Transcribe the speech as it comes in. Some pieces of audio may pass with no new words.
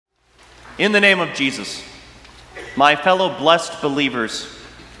In the name of Jesus, my fellow blessed believers,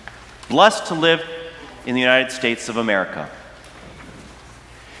 blessed to live in the United States of America.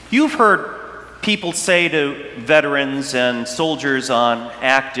 You've heard people say to veterans and soldiers on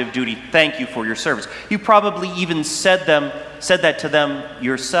active duty, "Thank you for your service." You probably even said that to them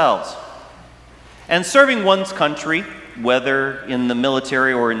yourselves. And serving one's country, whether in the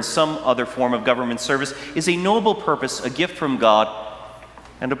military or in some other form of government service, is a noble purpose, a gift from God,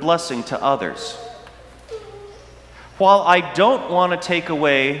 and a blessing to others. While I don't want to take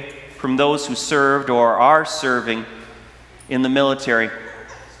away from those who served or are serving in the military,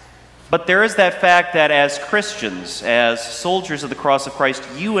 but there is that fact that as Christians, as soldiers of the cross of Christ,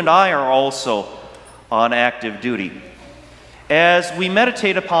 you and I are also on active duty. As we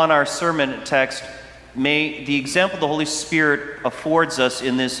meditate upon our sermon text, may the example the Holy Spirit affords us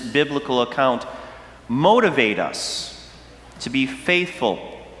in this biblical account motivate us to be faithful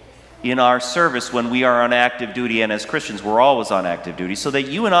in our service when we are on active duty, and as Christians we're always on active duty, so that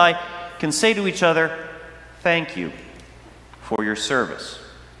you and I can say to each other, "Thank you for your service."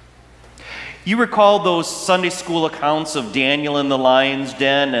 You recall those Sunday school accounts of Daniel in the lion's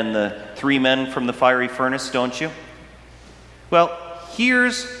den and the 3 men from the fiery furnace, don't you? Well,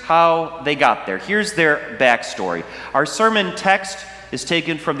 here's how they got there. Here's their backstory. Our sermon text is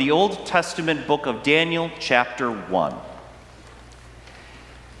taken from the Old Testament book of Daniel, chapter 1.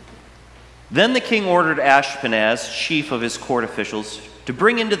 Then the king ordered Ashpenaz, chief of his court officials, to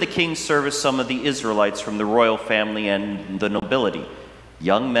bring into the king's service some of the Israelites from the royal family and the nobility,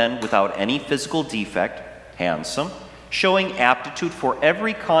 young men without any physical defect, handsome, showing aptitude for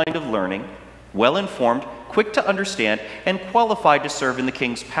every kind of learning, well-informed, quick to understand, and qualified to serve in the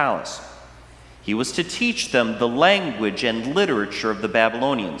king's palace. He was to teach them the language and literature of the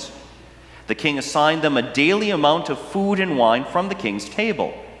Babylonians. The king assigned them a daily amount of food and wine from the king's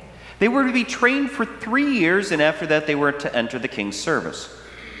table. They were to be trained for 3 years, and after that they were to enter the king's service.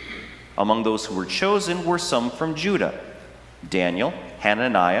 Among those who were chosen were some from Judah: Daniel,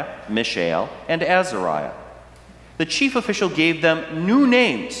 Hananiah, Mishael, and Azariah. The chief official gave them new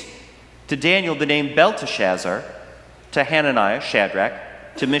names. To Daniel the name Belteshazzar, to Hananiah Shadrach,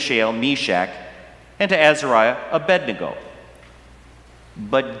 to Mishael Meshach, and to Azariah Abednego.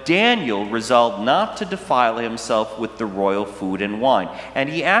 But Daniel resolved not to defile himself with the royal food and wine, and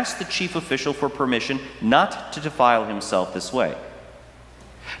he asked the chief official for permission not to defile himself this way.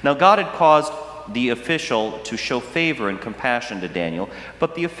 Now God had caused the official to show favor and compassion to Daniel,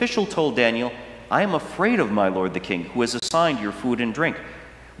 but the official told Daniel, "I am afraid of my lord the king, who has assigned your food and drink.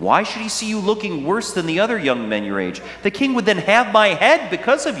 Why should he see you looking worse than the other young men your age? The king would then have my head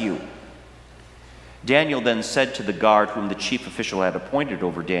because of you." Daniel then said to the guard whom the chief official had appointed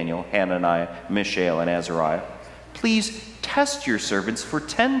over Daniel, Hananiah, Mishael, and Azariah, "Please test your servants for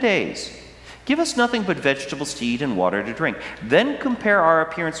 10 days. Give us nothing but vegetables to eat and water to drink. Then compare our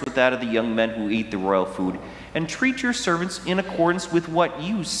appearance with that of the young men who eat the royal food, and treat your servants in accordance with what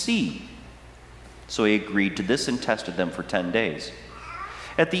you see." So he agreed to this and tested them for 10 days.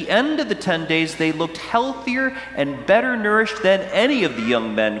 At the end of the 10 days, they looked healthier and better nourished than any of the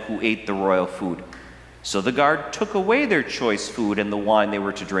young men who ate the royal food. So the guard took away their choice food and the wine they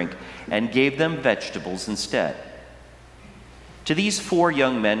were to drink, and gave them vegetables instead. To these 4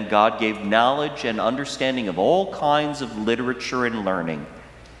 young men, God gave knowledge and understanding of all kinds of literature and learning,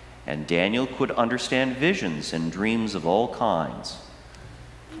 and Daniel could understand visions and dreams of all kinds.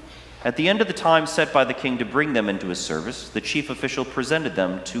 At the end of the time set by the king to bring them into his service, the chief official presented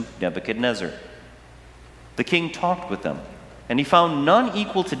them to Nebuchadnezzar. The king talked with them, and he found none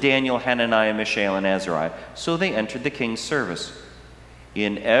equal to Daniel, Hananiah, Mishael, and Azariah, so they entered the king's service.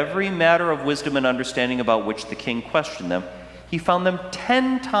 In every matter of wisdom and understanding about which the king questioned them, he found them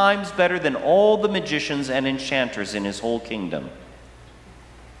 10 times better than all the magicians and enchanters in his whole kingdom.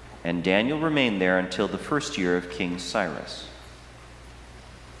 And Daniel remained there until the 1st year of King Cyrus.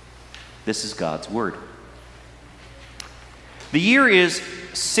 This is God's word. The year is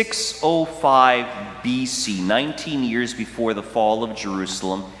 605 BC, 19 years before the fall of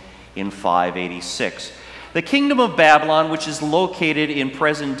Jerusalem in 586. The kingdom of Babylon, which is located in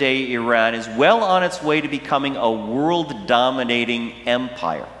present-day Iran, is well on its way to becoming a world-dominating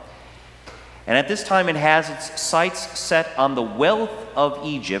empire. And at this time it has its sights set on the wealth of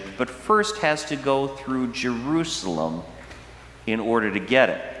Egypt, but first has to go through Jerusalem in order to get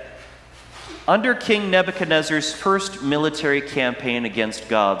it. Under King Nebuchadnezzar's first military campaign against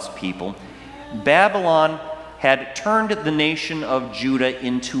God's people, Babylon had turned the nation of Judah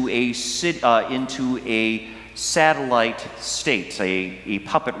into a satellite state, a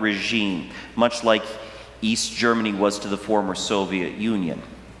puppet regime, much like East Germany was to the former Soviet Union.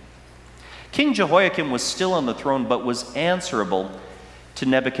 King Jehoiakim was still on the throne, but was answerable to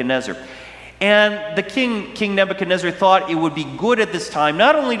Nebuchadnezzar. And the King Nebuchadnezzar thought it would be good at this time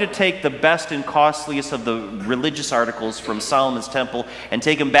not only to take the best and costliest of the religious articles from Solomon's temple and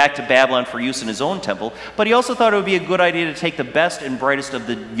take them back to Babylon for use in his own temple, but he also thought it would be a good idea to take the best and brightest of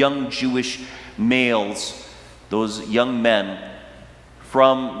the young Jewish males, those young men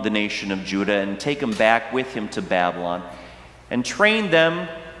from the nation of Judah, and take them back with him to Babylon and train them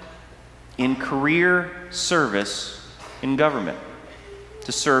in career service in government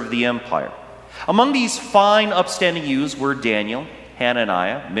to serve the empire. Among these fine, upstanding youths were Daniel,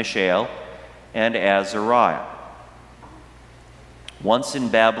 Hananiah, Mishael, and Azariah. Once in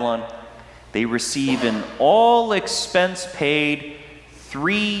Babylon, they receive an all-expense-paid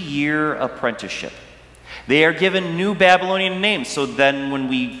 3-year apprenticeship. They are given new Babylonian names. So then when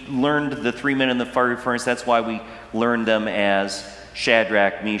we learned the 3 men in the fiery furnace, that's why we learned them as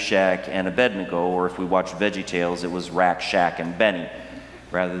Shadrach, Meshach, and Abednego. Or if we watched VeggieTales, it was Rak, Shak, and Benny,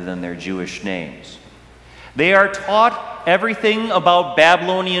 rather than their Jewish names. They are taught everything about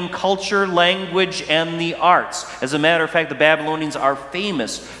Babylonian culture, language, and the arts. As a matter of fact, the Babylonians are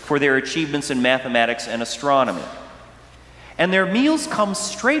famous for their achievements in mathematics and astronomy. And their meals come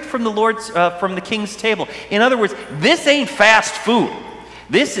straight from the king's table. In other words, this ain't fast food.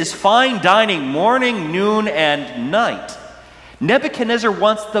 This is fine dining morning, noon, and night. Nebuchadnezzar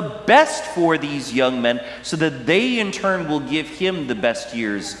wants the best for these young men so that they in turn will give him the best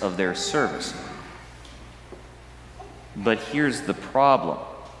years of their service. But here's the problem.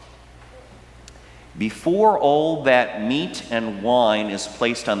 Before all that meat and wine is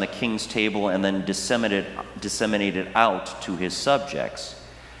placed on the king's table and then disseminated out to his subjects,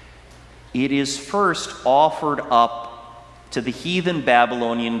 it is first offered up to the heathen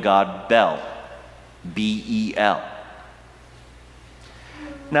Babylonian god Bel, B-E-L.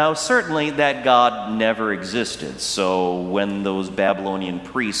 Now, certainly that god never existed, so when those Babylonian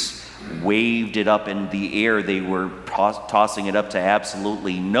priests waved it up in the air, they were tossing it up to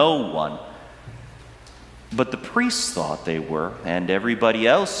absolutely no one. But the priests thought they were, and everybody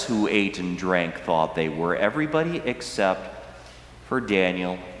else who ate and drank thought they were, everybody except for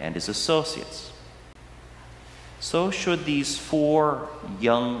Daniel and his associates. So should these 4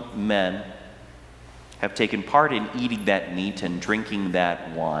 young men have taken part in eating that meat and drinking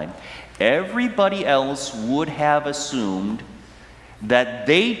that wine, everybody else would have assumed that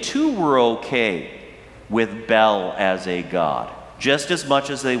they too were okay with Bel as a god, just as much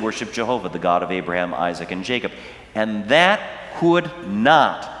as they worship Jehovah, the God of Abraham, Isaac, and Jacob. And that could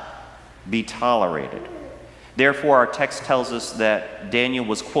not be tolerated. Therefore, our text tells us that Daniel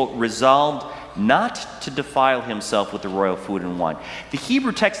was, quote, resolved not to defile himself with the royal food and wine. The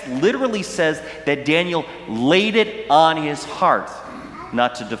Hebrew text literally says that Daniel laid it on his heart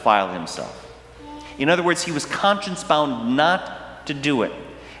not to defile himself. In other words, he was conscience-bound not to do it.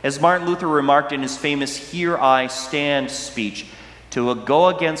 As Martin Luther remarked in his famous "Here I Stand" speech, to go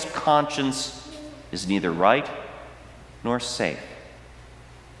against conscience is neither right nor safe.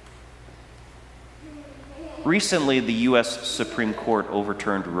 Recently, the U.S. Supreme Court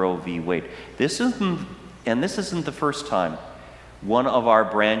overturned Roe v. Wade. This isn't the first time one of our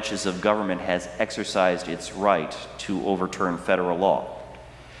branches of government has exercised its right to overturn federal law.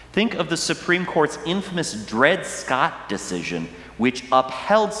 Think of the Supreme Court's infamous Dred Scott decision, which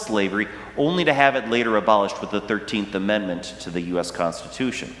upheld slavery only to have it later abolished with the 13th Amendment to the U.S.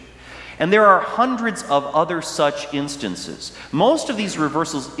 Constitution. And there are hundreds of other such instances. Most of these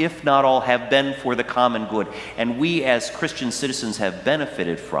reversals, if not all, have been for the common good, and we as Christian citizens have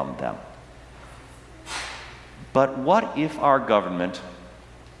benefited from them. But what if our government,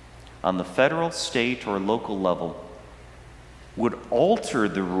 on the federal, state, or local level, would alter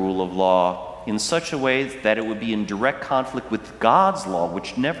the rule of law in such a way that it would be in direct conflict with God's law,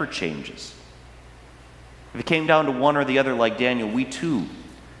 which never changes? If it came down to one or the other, like Daniel, we too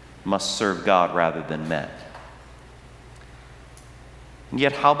must serve God rather than men. And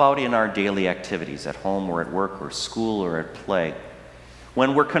yet, how about in our daily activities, at home or at work or school or at play?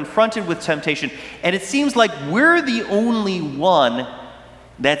 When we're confronted with temptation, and it seems like we're the only one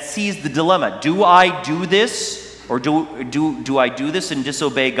that sees the dilemma. Do I do this? Or do I do this and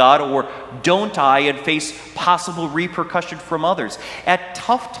disobey God, or don't I and face possible repercussion from others? At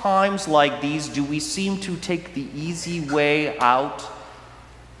tough times like these, do we seem to take the easy way out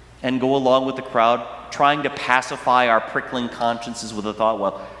and go along with the crowd, trying to pacify our prickling consciences with the thought,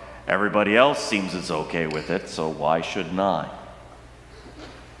 well, everybody else seems it's okay with it, so why shouldn't I?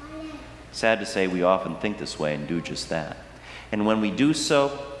 Sad to say, we often think this way and do just that. And when we do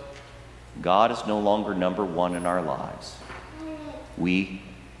so, God is no longer number one in our lives. We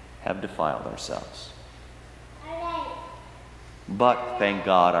have defiled ourselves. But, thank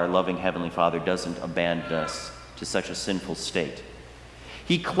God, our loving Heavenly Father doesn't abandon us to such a sinful state.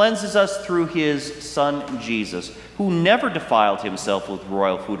 He cleanses us through his Son, Jesus, who never defiled himself with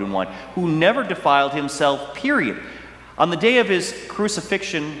royal food and wine, who never defiled himself, period. On the day of his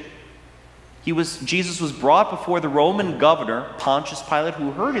crucifixion, Jesus was brought before the Roman governor, Pontius Pilate,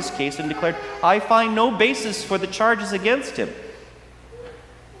 who heard his case and declared, "I find no basis for the charges against him."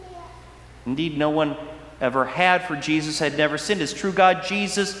 Indeed, no one ever had, for Jesus had never sinned. As true God,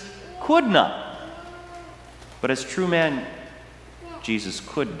 Jesus could not. But as true man, Jesus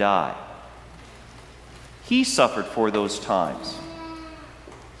could die. He suffered for those times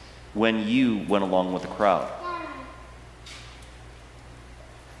when you went along with the crowd.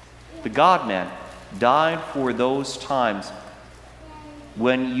 The God-man died for those times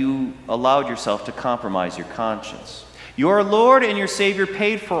when you allowed yourself to compromise your conscience. Your Lord and your Savior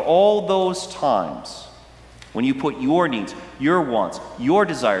paid for all those times when you put your needs, your wants, your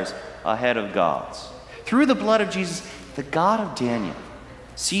desires ahead of God's. Through the blood of Jesus, the God of Daniel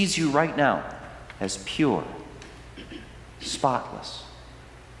sees you right now as pure, spotless,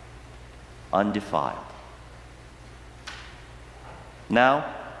 undefiled. Now,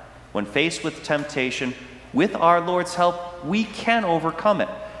 when faced with temptation, with our Lord's help, we can overcome it.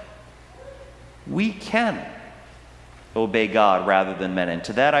 We can obey God rather than men. And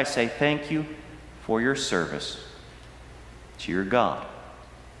to that I say thank you for your service to your God.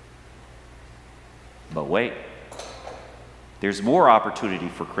 But wait, there's more opportunity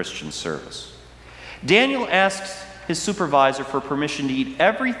for Christian service. Daniel asks his supervisor for permission to eat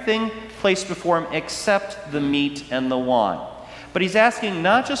everything placed before him except the meat and the wine. But he's asking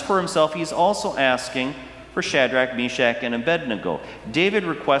not just for himself, he's also asking for Shadrach, Meshach, and Abednego. David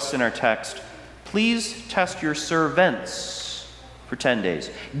requests in our text, "Please test your servants for 10 days.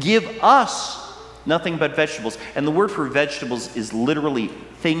 Give us nothing but vegetables." And the word for vegetables is literally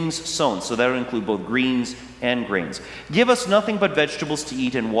things sown, so that would include both greens and grains. "Give us nothing but vegetables to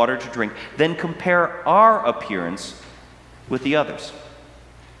eat and water to drink. Then compare our appearance with the others."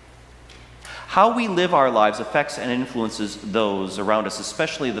 How we live our lives affects and influences those around us,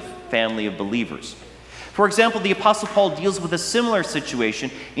 especially the family of believers. For example, the Apostle Paul deals with a similar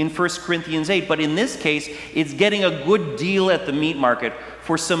situation in 1 Corinthians 8, but in this case, it's getting a good deal at the meat market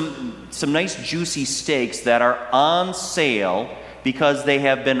for some nice juicy steaks that are on sale because they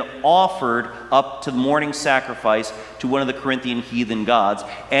have been offered up to the morning sacrifice to one of the Corinthian heathen gods,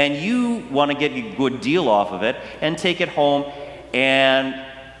 and you want to get a good deal off of it and take it home and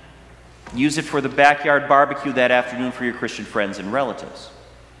use it for the backyard barbecue that afternoon for your Christian friends and relatives.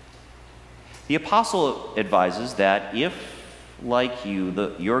 The apostle advises that if, like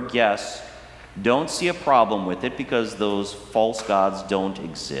you, your guests don't see a problem with it because those false gods don't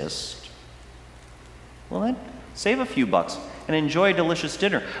exist, well then, save a few bucks and enjoy a delicious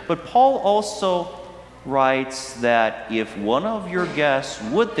dinner. But Paul also writes that if one of your guests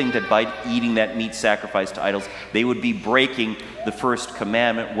would think that by eating that meat sacrificed to idols, they would be breaking the first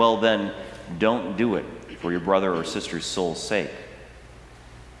commandment, well then, don't do it for your brother or sister's soul's sake.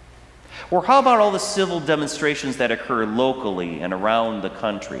 Or how about all the civil demonstrations that occur locally and around the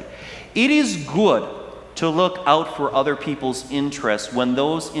country? It is good to look out for other people's interests when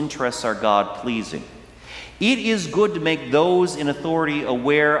those interests are God-pleasing. It is good to make those in authority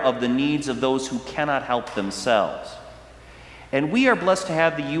aware of the needs of those who cannot help themselves. And we are blessed to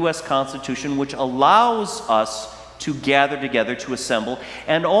have the U.S. Constitution, which allows us to gather together, to assemble,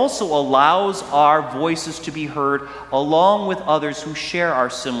 and also allows our voices to be heard along with others who share our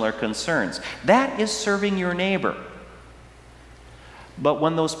similar concerns. That is serving your neighbor. But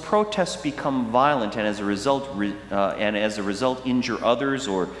when those protests become violent and as a result injure others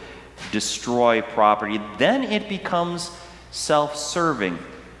or destroy property, then it becomes self-serving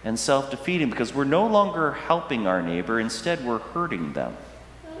and self-defeating because we're no longer helping our neighbor, instead we're hurting them.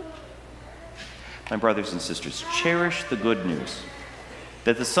 My brothers and sisters, cherish the good news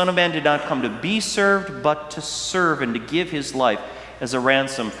that the Son of Man did not come to be served, but to serve and to give his life as a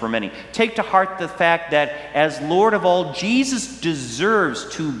ransom for many. Take to heart the fact that as Lord of all, Jesus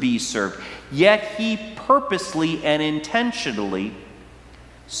deserves to be served, yet he purposely and intentionally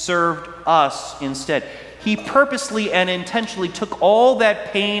served us instead. He purposely and intentionally took all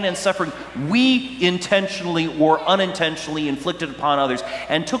that pain and suffering we intentionally or unintentionally inflicted upon others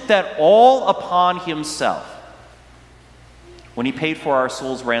and took that all upon himself when he paid for our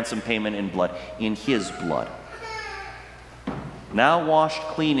soul's ransom payment in blood, in his blood. Now washed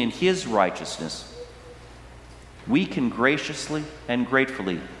clean in his righteousness, we can graciously and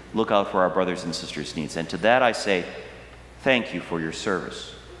gratefully look out for our brothers and sisters' needs. And to that I say, thank you for your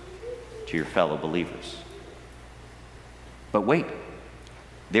service. to your fellow believers. But wait,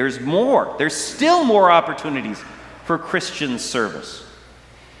 there's more. There's still more opportunities for Christian service.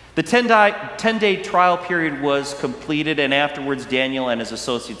 The 10-day trial period was completed, and afterwards Daniel and his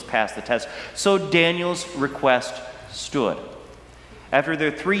associates passed the test. So Daniel's request stood. After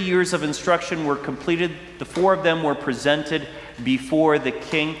their 3 years of instruction were completed, the 4 of them were presented before the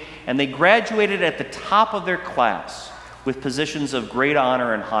king, and they graduated at the top of their class with positions of great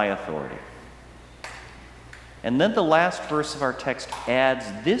honor and high authority. And then the last verse of our text adds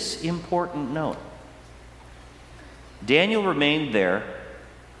this important note. Daniel remained there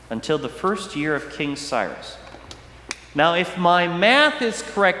until the first year of King Cyrus. Now, if my math is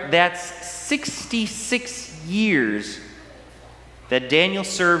correct, that's 66 years that Daniel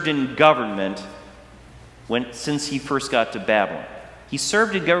served in government since he first got to Babylon. He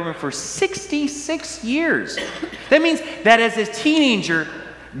served in government for 66 years. That means that as a teenager,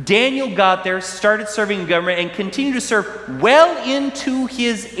 Daniel got there, started serving in government, and continued to serve well into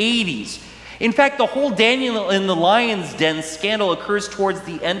his 80s. In fact, the whole Daniel in the lion's den scandal occurs towards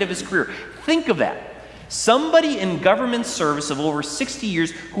the end of his career. Think of that. Somebody in government service of over 60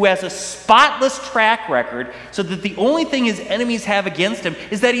 years who has a spotless track record, so that the only thing his enemies have against him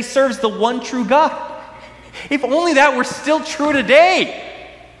is that he serves the one true God. If only that were still true today.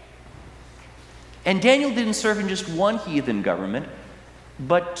 And Daniel didn't serve in just one heathen government,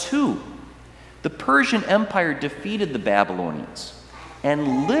 but 2. The Persian Empire defeated the Babylonians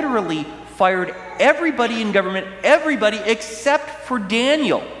and literally fired everybody in government, everybody except for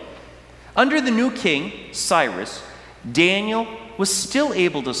Daniel. Under the new king, Cyrus, Daniel was still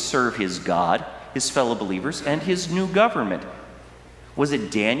able to serve his God, his fellow believers, and his new government. Was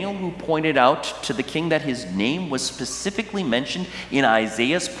it Daniel who pointed out to the king that his name was specifically mentioned in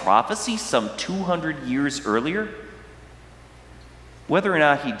Isaiah's prophecy some 200 years earlier? Whether or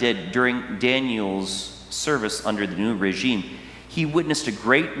not he did, during Daniel's service under the new regime, he witnessed a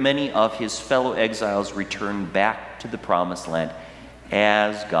great many of his fellow exiles return back to the promised land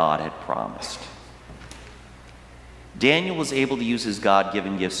as God had promised. Daniel was able to use his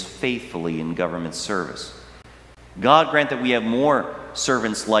God-given gifts faithfully in government service. God grant that we have more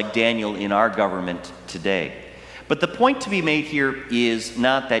servants like Daniel in our government today. But the point to be made here is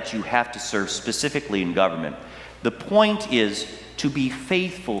not that you have to serve specifically in government. The point is to be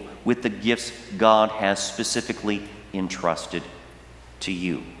faithful with the gifts God has specifically entrusted to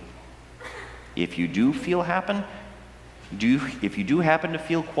you. If you do happen to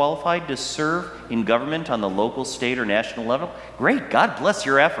feel qualified to serve in government on the local, state, or national level, great, God bless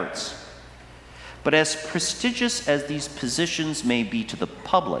your efforts. But as prestigious as these positions may be to the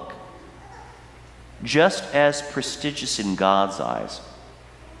public, just as prestigious in God's eyes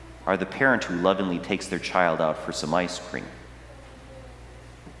are the parent who lovingly takes their child out for some ice cream,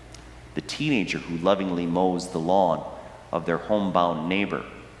 the teenager who lovingly mows the lawn of their homebound neighbor,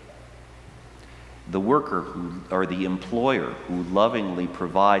 the worker or the employer who lovingly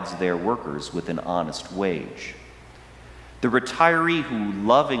provides their workers with an honest wage, the retiree who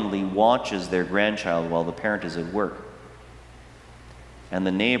lovingly watches their grandchild while the parent is at work, and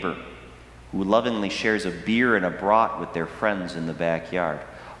the neighbor who lovingly shares a beer and a brat with their friends in the backyard.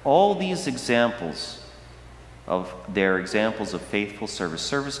 All these examples of faithful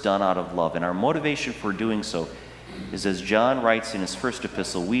service done out of love. And our motivation for doing so is, as John writes in his first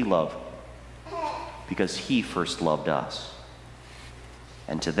epistle, we love because he first loved us.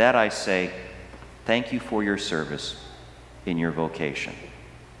 And to that I say, thank you for your service in your vocation.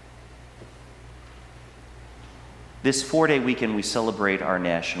 This 4-day weekend we celebrate our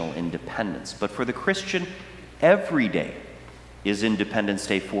national independence. But for the Christian, every day is Independence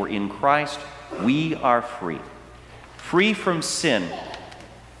Day, for in Christ we are free. Free from sin,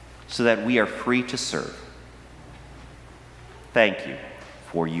 so that we are free to serve. Thank you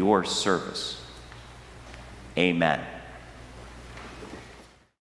for your service. Amen.